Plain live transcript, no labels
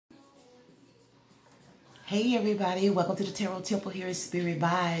Hey everybody, welcome to the Tarot Temple. Here is Spirit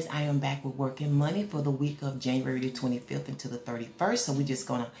Vibes. I am back with work and money for the week of January the 25th until the 31st. So we're just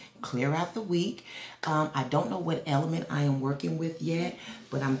going to clear out the week. I don't know what element I am working with yet,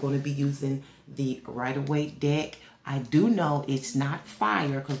 but I'm going to be using the Rider-Waite deck. I do know it's not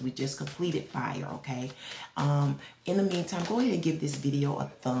fire because we just completed fire, okay? In the meantime, go ahead and give this video a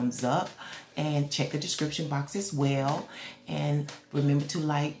thumbs up and check the description box as well. And remember to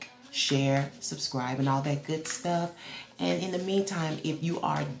like, share, subscribe, and all that good stuff. And in the meantime, if you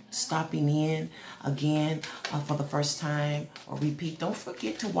are stopping in again for the first time or repeat, don't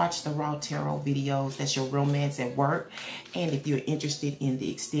forget to watch the Raw Tarot videos. That's your romance at work. And if you're interested in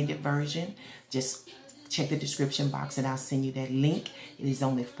the extended version, just check the description box and I'll send you that link. It is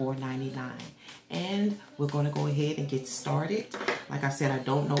only $4.99. And we're going to go ahead and get started. Like I said, I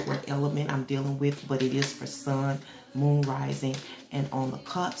don't know what element I'm dealing with, but it is for sun, moon rising, and on the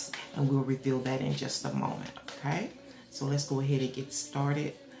cups. And we'll reveal that in just a moment, okay? So let's go ahead and get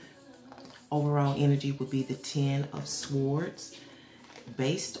started. Overall energy would be the 10 of Swords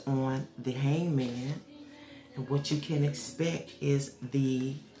based on the Hangman. And what you can expect is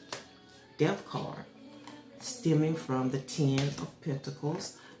the Death card, stemming from the 10 of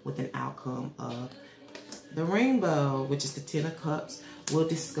Pentacles with an outcome of the Rainbow, which is the 10 of Cups. We'll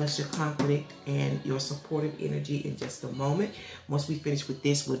discuss your conflict and your supportive energy in just a moment. Once we finish with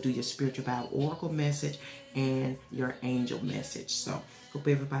this, we'll do your spiritual Bible oracle message and your angel message. So hope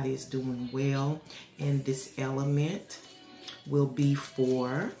everybody is doing well. And this element will be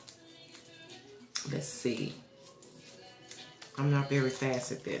for, let's see, I'm not very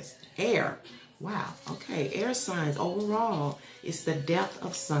fast at this, air. Wow, okay, air signs overall, it's the death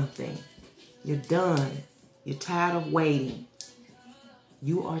of something. You're done. You're tired of waiting.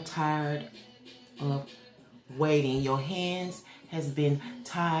 You are tired of waiting. Your hands has been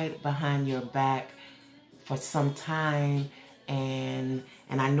tied behind your back for some time. And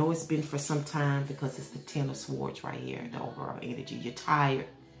I know it's been for some time because it's the 10 of Swords right here, the overall energy. You're tired.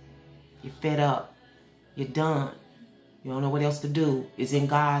 You're fed up. You're done. You don't know what else to do. It's in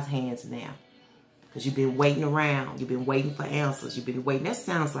God's hands now. Because you've been waiting around. You've been waiting for answers. You've been waiting. That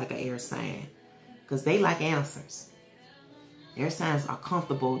sounds like an air sign. Because they like answers. Air signs are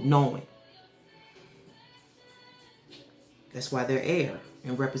comfortable knowing. That's why they're air.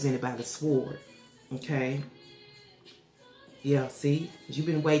 And represented by the sword. Okay? Yeah, see? You've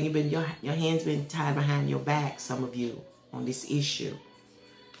been waiting. Your hands been tied behind your back, some of you, on this issue.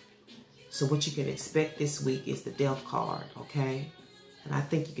 So what you can expect this week is the Death card. Okay? And I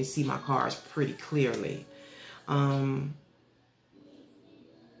think you can see my cards pretty clearly.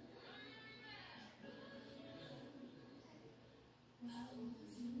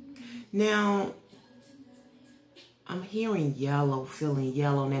 Now, I'm hearing yellow, feeling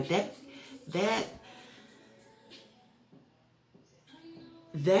yellow. Now,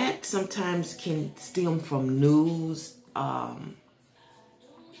 that sometimes can stem from news. I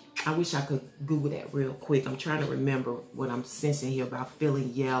wish I could Google that real quick. I'm trying to remember what I'm sensing here about feeling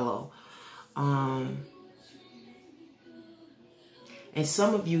yellow. And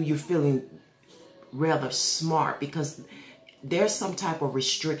some of you, you're feeling rather smart because there's some type of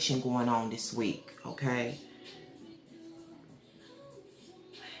restriction going on this week, okay?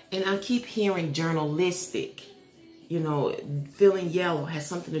 And I keep hearing journalistic. You know, feeling yellow has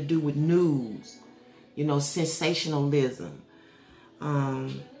something to do with news. You know, sensationalism.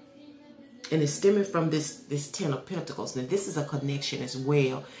 And it's stemming from this 10 of Pentacles. Now, this is a connection as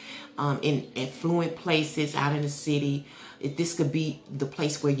well. In affluent places out in the city. This could be the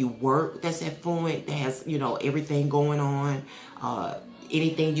place where you work that's affluent. That has, you know, everything going on.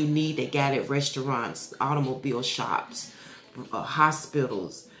 Anything you need, they got it. Restaurants, automobile shops,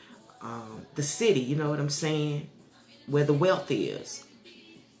 hospitals. The city, you know what I'm saying? Where the wealth is.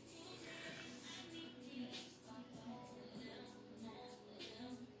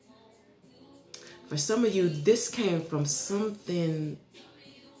 For some of you, this came from something.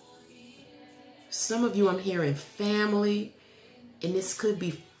 Some of you, I'm hearing family, and this could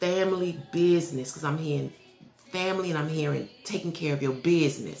be family business because I'm hearing family and I'm hearing taking care of your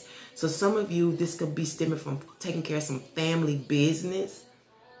business. So some of you, this could be stemming from taking care of some family business.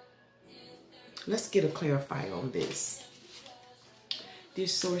 Let's get a clarifier on this. Dear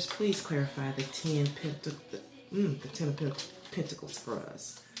Source, please clarify the 10 of Pentacles for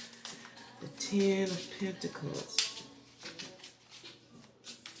us. The 10 of Pentacles.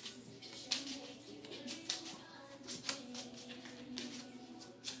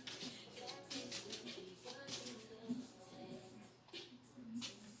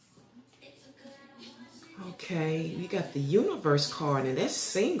 Okay, we got the Universe card, and that's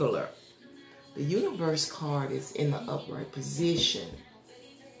singular. The universe card is in the upright position.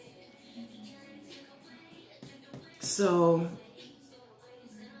 So,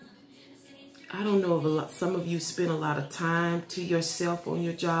 I don't know if some of you spend a lot of time to yourself on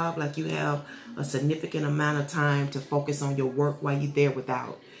your job, like you have a significant amount of time to focus on your work while you're there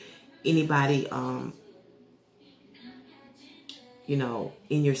without anybody, you know,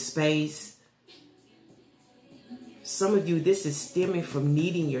 in your space. Some of you, this is stemming from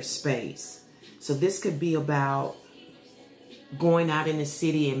needing your space. So this could be about going out in the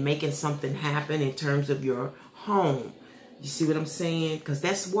city and making something happen in terms of your home. You see what I'm saying? Because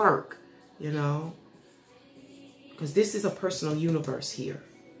that's work, you know. Because this is a personal universe here.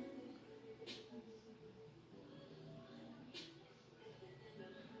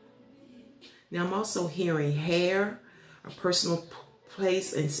 Now I'm also hearing hair, a personal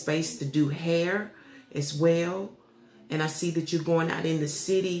place and space to do hair as well. And I see that you're going out in the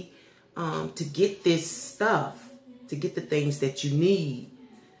city to get this stuff, to get the things that you need.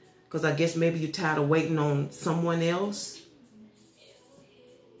 Because I guess maybe you're tired of waiting on someone else.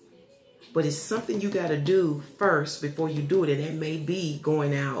 But it's something you got to do first before you do it. And that may be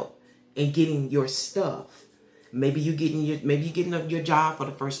going out and getting your stuff. Maybe you're getting your job for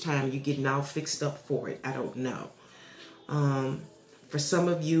the first time. You're getting all fixed up for it. I don't know. For some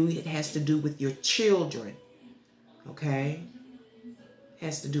of you, it has to do with your children. Okay? It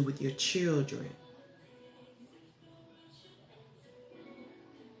has to do with your children.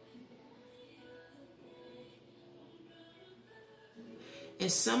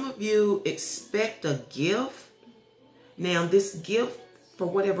 And some of you expect a gift. Now, this gift, for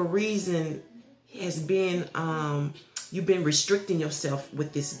whatever reason, has been, you've been restricting yourself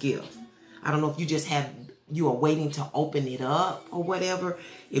with this gift. I don't know if you are waiting to open it up or whatever.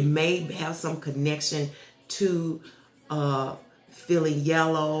 It may have some connection to feeling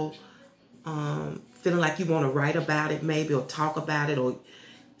yellow, feeling like you want to write about it maybe, or talk about it, or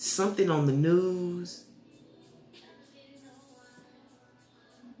something on the news.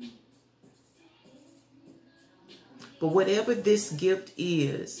 But whatever this gift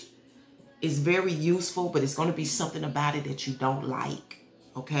is very useful, but it's going to be something about it that you don't like,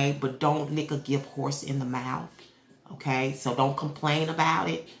 okay? But don't lick a gift horse in the mouth, okay? So don't complain about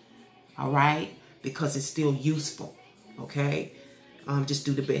it, all right? Because it's still useful, okay? Just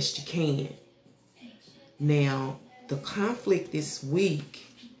do the best you can. Now, the conflict this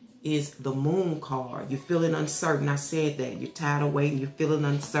week is the Moon card. You're feeling uncertain. I said that. You're tired of waiting. You're feeling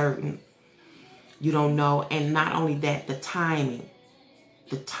uncertain. You don't know. And not only that, the timing.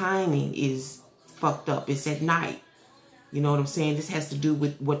 The timing is fucked up. It's at night. You know what I'm saying? This has to do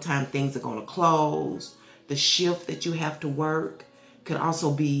with what time things are going to close. The shift that you have to work could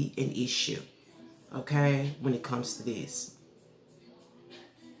also be an issue. Okay? When it comes to this.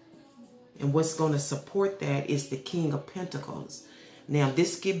 And what's going to support that is the King of Pentacles. Now,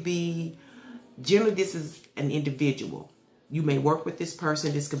 this could be, generally this is an individual. You may work with this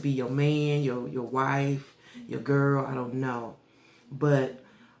person. This could be your man, your wife, your girl. I don't know. But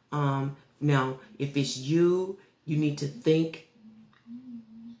now, if it's you, you need to think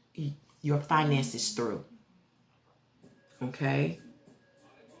your finances through. Okay?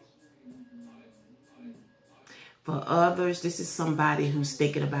 For others, this is somebody who's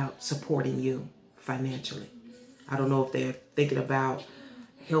thinking about supporting you financially. I don't know if they're thinking about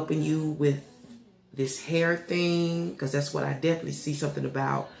helping you with this hair thing, because that's what I definitely see something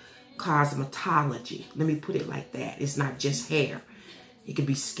about cosmetology. Let me put it like that. It's not just hair. It could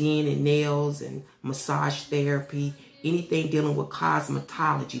be skin and nails and massage therapy, anything dealing with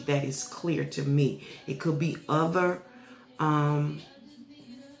cosmetology. That is clear to me. It could be other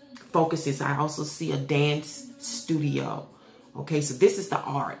focuses. I also see a dance studio. Okay, so this is the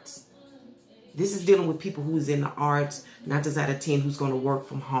arts. This is dealing with people who's in the arts, 9 times out of 10 who's going to work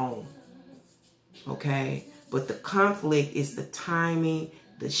from home. Okay, but the conflict is the timing,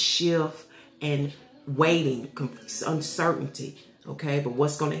 the shift, and waiting, uncertainty. Okay, but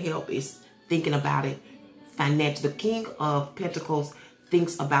what's going to help is thinking about it financially. The King of Pentacles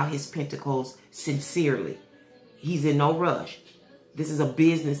thinks about his pentacles sincerely. He's in no rush. This is a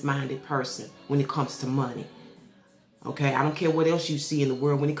business-minded person when it comes to money. Okay, I don't care what else you see in the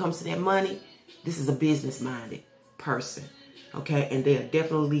world. When it comes to that money, this is a business-minded person. Okay, and they are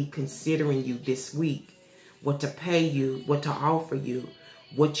definitely considering you this week. What to pay you, what to offer you,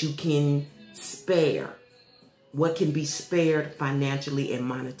 what you can spare. What can be spared financially and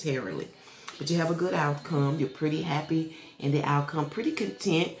monetarily. But you have a good outcome. You're pretty happy in the outcome. Pretty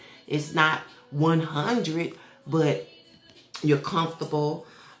content. It's not 100, but you're comfortable.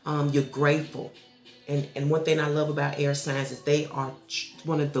 You're grateful. And one thing I love about air signs is they are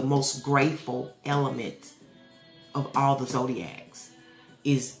one of the most grateful elements of all the zodiacs.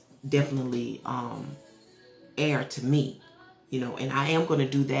 Is definitely air to me, you know, and I am going to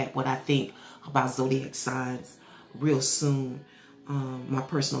do that, what I think about zodiac signs real soon, my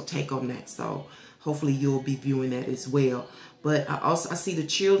personal take on that. So hopefully you'll be viewing that as well. But I see the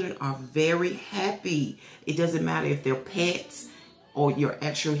children are very happy. It doesn't matter if they're pets or your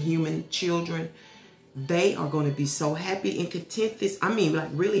actual human children. They are going to be so happy and content this, I mean, like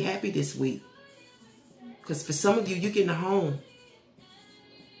really happy this week. Because for some of you, you're getting a home.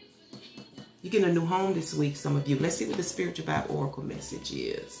 You're getting a new home this week, some of you. Let's see what the Spiritual Vibe Oracle message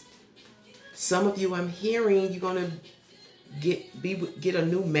is. Some of you, I'm hearing you're going to get a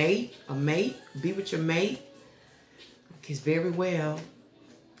new mate, be with your mate. Okay, very well.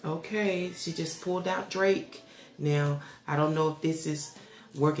 Okay, she just pulled out Drake. Now, I don't know if this is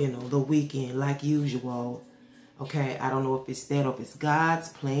working on the weekend like usual. Okay, I don't know if it's that or if it's God's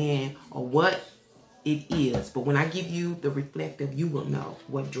plan or what it is. But when I give you the reflective, you will know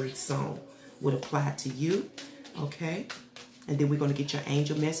what Drake's song would apply to you. Okay, and then we're going to get your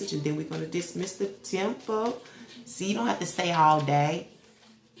angel message, and then we're going to dismiss the temple. See, you don't have to stay all day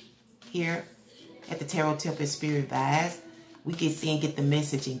here at the Tarot Temple Spirit Vibes. We can see and get the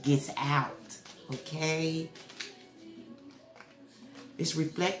message and gets out. Okay, it's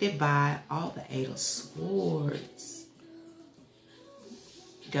reflected by all the Eight of Swords.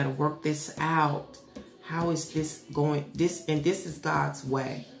 You got to work this out. How is this going? This is God's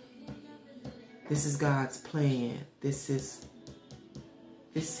way. This is God's plan. This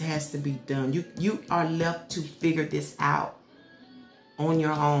has to be done. You are left to figure this out on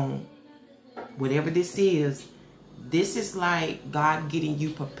your own. Whatever this is like God getting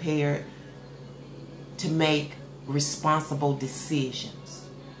you prepared to make responsible decisions.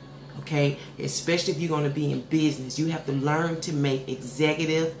 Okay? Especially if you're going to be in business. You have to learn to make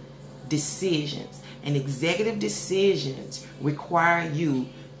executive decisions. And executive decisions require you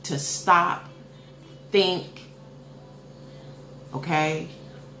to stop, think, okay,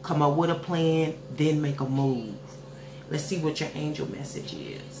 come up with a plan, then make a move. Let's see what your angel message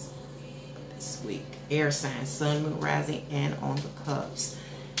is this week. Air sign, sun, moon, rising, and on the cups.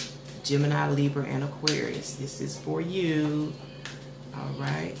 Gemini, Libra, and Aquarius. This is for you. All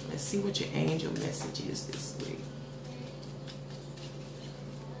right. Let's see what your angel message is this week.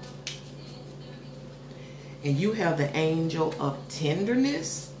 And you have the angel of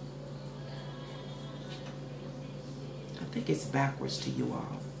tenderness. I think it's backwards to you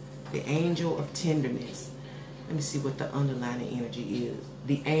all. The angel of tenderness. Let me see what the underlying energy is.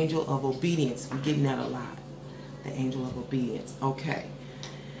 The angel of obedience. I'm getting that a lot. The angel of obedience. Okay.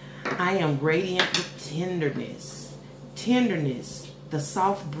 I am radiant with tenderness. Tenderness, the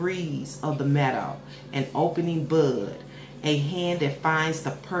soft breeze of the meadow, an opening bud, a hand that finds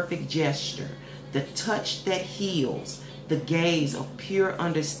the perfect gesture, the touch that heals, the gaze of pure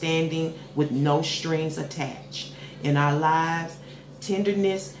understanding with no strings attached. In our lives,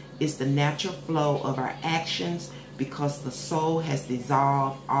 tenderness is the natural flow of our actions because the soul has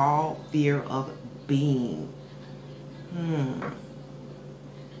dissolved all fear of being.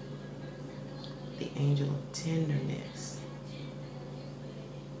 The angel of tenderness.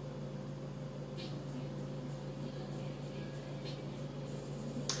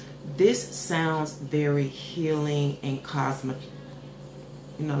 This sounds very healing and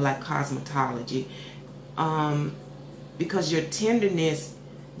like cosmetology. Because your tenderness,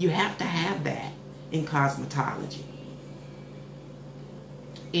 you have to have that in cosmetology,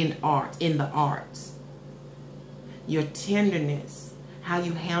 in art, in the arts. Your tenderness, how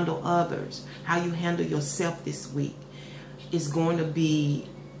you handle others, how you handle yourself this week is going to be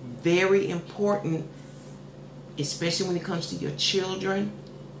very important, especially when it comes to your children.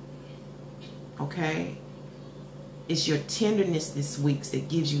 Okay? It's your tenderness this week that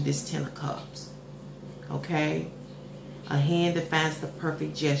gives you this 10 of Cups. Okay? A hand that finds the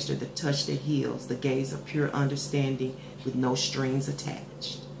perfect gesture, the touch that heals, the gaze of pure understanding with no strings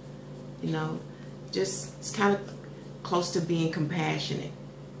attached. You know, just, it's kind of close to being compassionate.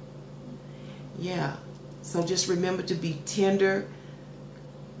 Yeah. So just remember to be tender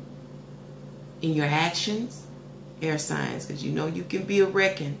in your actions, air signs, because you know you can be a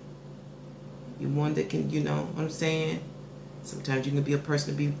wrecking. You're one that can, you know what I'm saying? Sometimes you can be a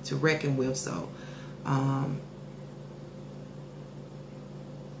person to reckon with. So,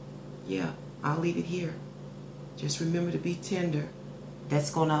 yeah, I'll leave it here. Just remember to be tender.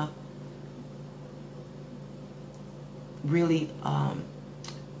 That's gonna really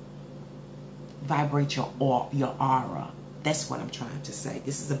vibrate your aura. That's what I'm trying to say.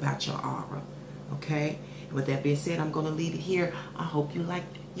 This is about your aura. Okay? And with that being said, I'm going to leave it here. I hope you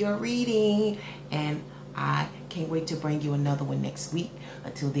liked your reading, and I can't wait to bring you another one next week.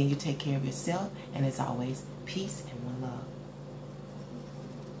 Until then, you take care of yourself, and as always, peace and one love.